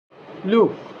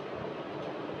Look,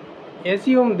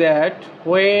 assume that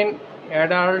when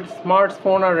adult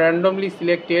smartphones are randomly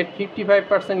selected,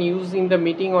 55% used in the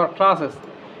meeting or classes.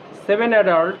 7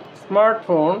 adult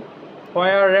smartphones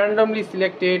were randomly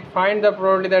selected. Find the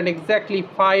probability that exactly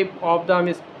 5 of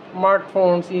them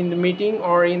smartphones in the meeting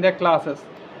or in the classes.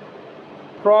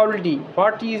 Probability.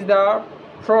 What is the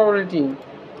probability?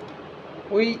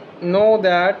 We know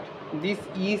that this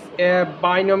is a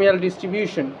binomial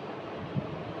distribution.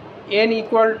 N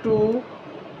equal to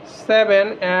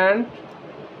 7 and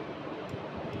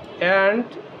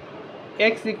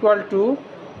x equal to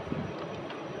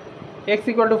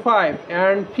 5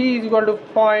 and p is equal to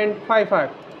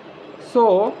 0.55.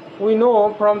 So we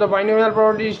know from the binomial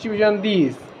probability distribution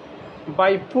this,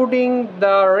 by putting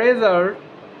the result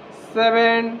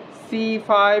 7c5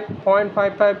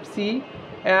 0.55c,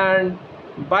 and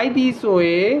by this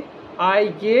way I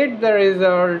get the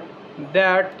result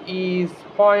that is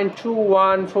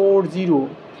 0.2140.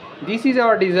 This is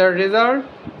our desired result.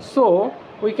 So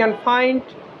we can find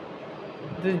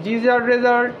the desired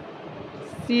result.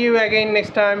 See you again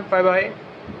next time. Bye bye.